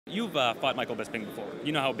You've fought Michael Bisping before.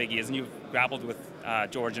 You know how big he is, and you've grappled with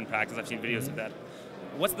George in practice. I've seen videos of that.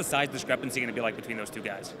 What's the size discrepancy going to be like between those two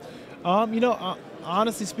guys?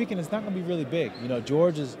 Honestly speaking, it's not going to be really big.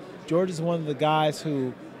 George is one of the guys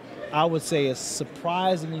who I would say is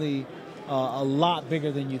surprisingly a lot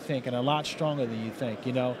bigger than you think and a lot stronger than you think.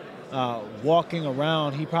 Walking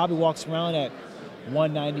around, he probably walks around at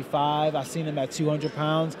 195. I've seen him at 200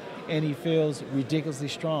 pounds, and he feels ridiculously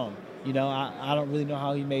strong. I don't really know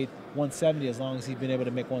how he made 170 as long as he's been able to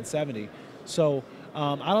make 170. So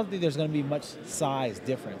I don't think there's going to be much size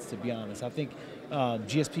difference, to be honest. I think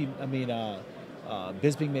Bisping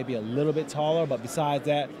may be a little bit taller, but besides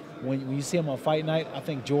that, when you see him on fight night, I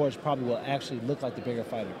think George probably will actually look like the bigger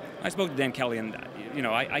fighter. I spoke to Dan Kelly, and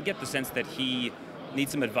I get the sense that he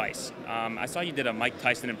needs some advice. I saw you did a Mike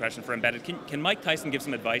Tyson impression for Embedded. Can Mike Tyson give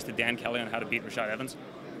some advice to Dan Kelly on how to beat Rashad Evans?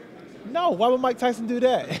 No, why would Mike Tyson do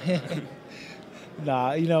that?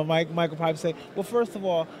 Nah, Mike will probably say, well, first of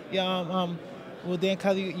all, well, Dan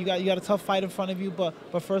Kelly, you got a tough fight in front of you, but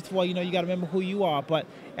first of all, you got to remember who you are. But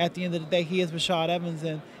at the end of the day, he is Rashad Evans,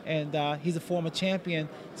 and he's a former champion.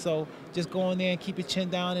 So just go in there and keep your chin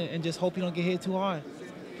down and just hope you don't get hit too hard.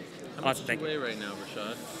 How much do you weigh right now,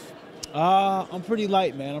 Rashad? I'm pretty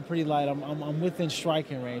light, man. I'm pretty light. I'm within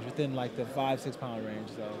striking range, within like the 5-6 pound range.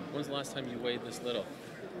 So. When's the last time you weighed this little?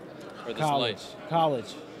 Or this College. light?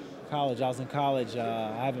 College. I was in college.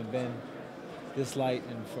 I haven't been this light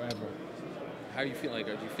in forever. How are you feeling?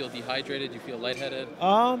 Do you feel dehydrated? Do you feel lightheaded?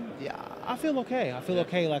 Yeah, I feel okay. I feel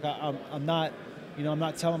okay. Like I'm not, I'm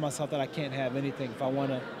not telling myself that I can't have anything. If I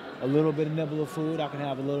want a little bit of nibble of food, I can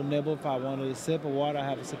have a little nibble. If I wanted a sip of water, I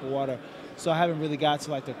have a sip of water. So I haven't really got to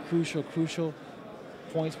like the crucial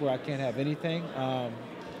points where I can't have anything. I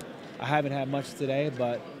haven't had much today,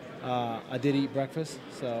 but I did eat breakfast.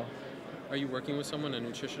 So. Are you working with someone, a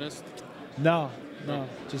nutritionist? No.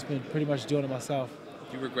 Just been pretty much doing it myself.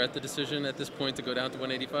 Do you regret the decision at this point to go down to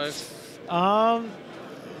 185?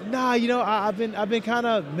 Nah, I've been kind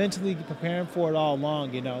of mentally preparing for it all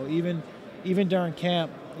along. Even during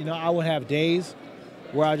camp, I would have days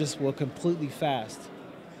where I just will completely fast,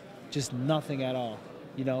 just nothing at all,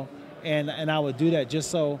 and I would do that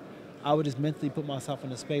just so I would just mentally put myself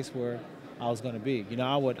in a space where I was going to be.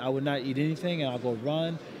 I would not eat anything, and I'll go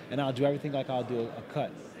run, and I'll do everything like I'll do a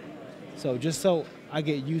cut. So just so I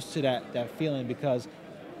get used to that feeling, because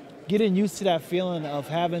getting used to that feeling of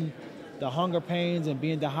having the hunger pains and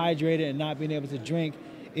being dehydrated and not being able to drink,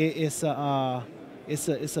 it's a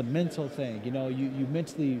mental thing. You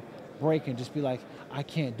mentally break and just be like, I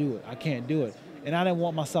can't do it. And I didn't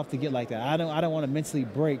want myself to get like that. I don't want to mentally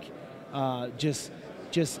break just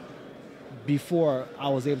before I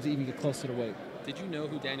was able to even get close to the weight. Did you know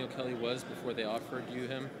who Daniel Kelly was before they offered you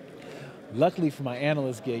him? Luckily for my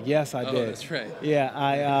analyst gig, yes, I did. Oh, that's right. Yeah,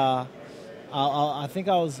 I think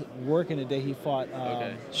I was working the day he fought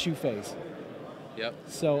Shoeface. Yep.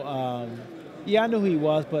 So, yeah, I knew who he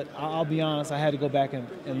was, but I'll be honest, I had to go back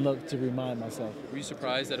and look to remind myself. Were you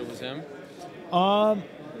surprised that it was him?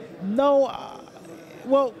 No.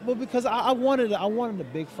 Well, because I wanted a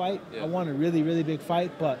big fight. Yeah. I wanted a really, really big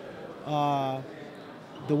fight, but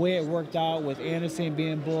the way it worked out with Anderson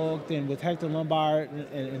being booked and with Hector Lombard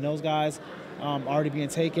and those guys already being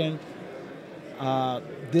taken,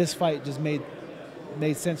 this fight just made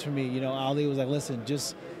sense for me. Ali was like, listen,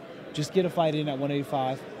 just get a fight in at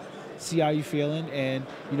 185, see how you're feeling, and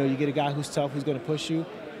you get a guy who's tough, who's going to push you,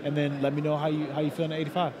 and then let me know how you feeling at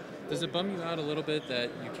 85. Does it bum you out a little bit that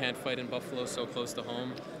you can't fight in Buffalo so close to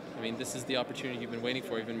home? I mean, this is the opportunity you've been waiting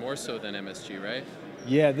for, even more so than MSG, right?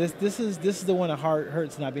 Yeah, this is the one that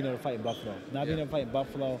hurts, not being able to fight in Buffalo. Not being able to fight in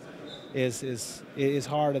Buffalo is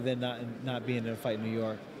harder than not being able to fight in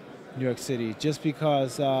New York City. Just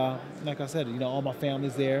because, like I said, all my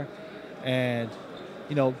family's there, and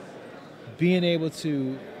being able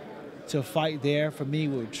to fight there for me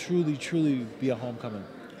would truly be a homecoming.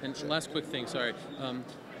 And last quick thing, sorry,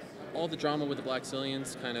 all the drama with the Black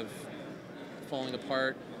Zillions kind of falling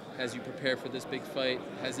apart as you prepare for this big fight,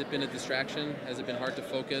 has it been a distraction? Has it been hard to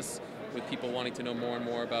focus with people wanting to know more and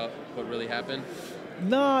more about what really happened?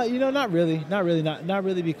 No, not really,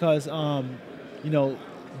 because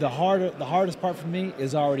the hardest part for me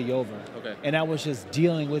is already over. Okay. And that was just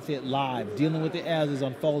dealing with it live, dealing with it as it's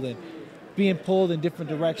unfolding, being pulled in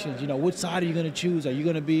different directions. Which side are you going to choose? Are you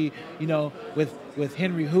going to be, with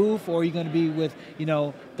Henry Hoof, or are you going to be with,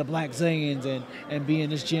 the Black Zillions and be in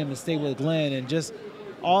this gym and stay with Glenn, and just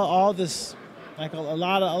all this, like a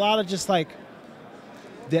lot of just like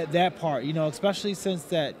that part, especially since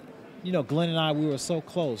that, Glenn and I, we were so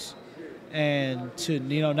close. and to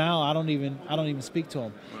now I don't even speak to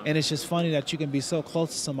him. And it's just funny that you can be so close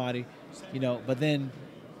to somebody, but then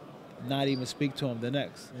not even speak to him the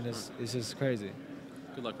next, and it's just crazy.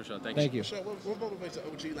 Good luck, Rashad. Thank you. Rashad, what motivates an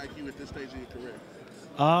OG like you at this stage of your career?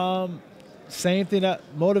 Same thing that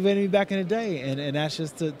motivated me back in the day, and that's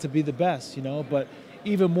just to be the best, But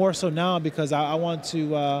even more so now because I want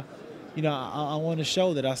to, I want to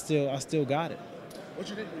show that I still got it. What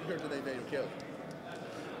you think when you heard the name Daniel Kelly?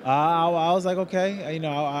 I was like, okay,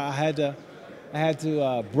 I had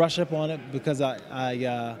to brush up on it because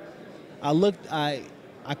I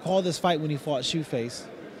called this fight when he fought Shoeface.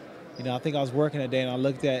 I think I was working that day and I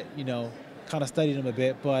looked at, kind of studied him a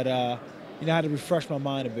bit, but I had to refresh my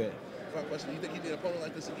mind a bit. My question: do you think you need an opponent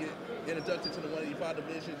like this to get introduced to the 185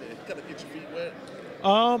 division and kind of get your feet wet?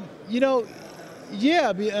 Yeah,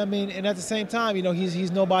 I mean, and at the same time,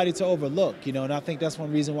 he's nobody to overlook, and I think that's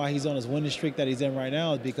one reason why he's on his winning streak that he's in right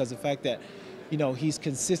now is because of the fact that, he's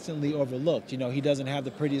consistently overlooked. He doesn't have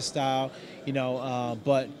the prettiest style,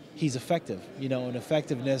 but he's effective, and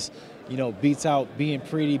effectiveness, beats out being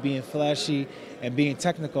pretty, being flashy, and being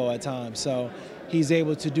technical at times. So he's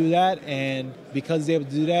able to do that, and because he's able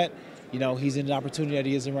to do that, he's in the opportunity that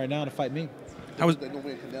he is in right now to fight me. How is they gonna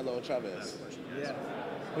win Canelo or Chavez? Yeah.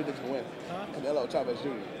 Who thinks gonna win? Canelo or Chavez Jr.?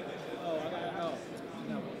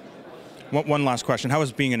 One last question. How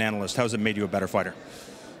has being an analyst, how has it made you a better fighter?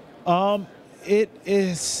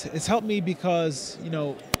 It's helped me because,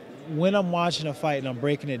 when I'm watching a fight and I'm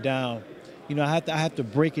breaking it down, I have to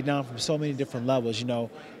break it down from so many different levels,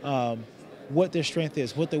 what their strength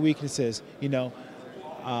is, what their weakness is,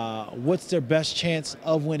 what's their best chance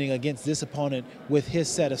of winning against this opponent with his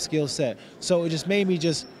set of skill set. So it just made me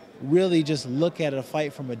really look at a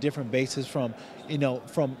fight from a different basis, from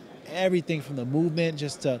everything from the movement,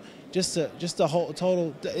 just the whole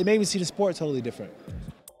total. It made me see the sport totally different.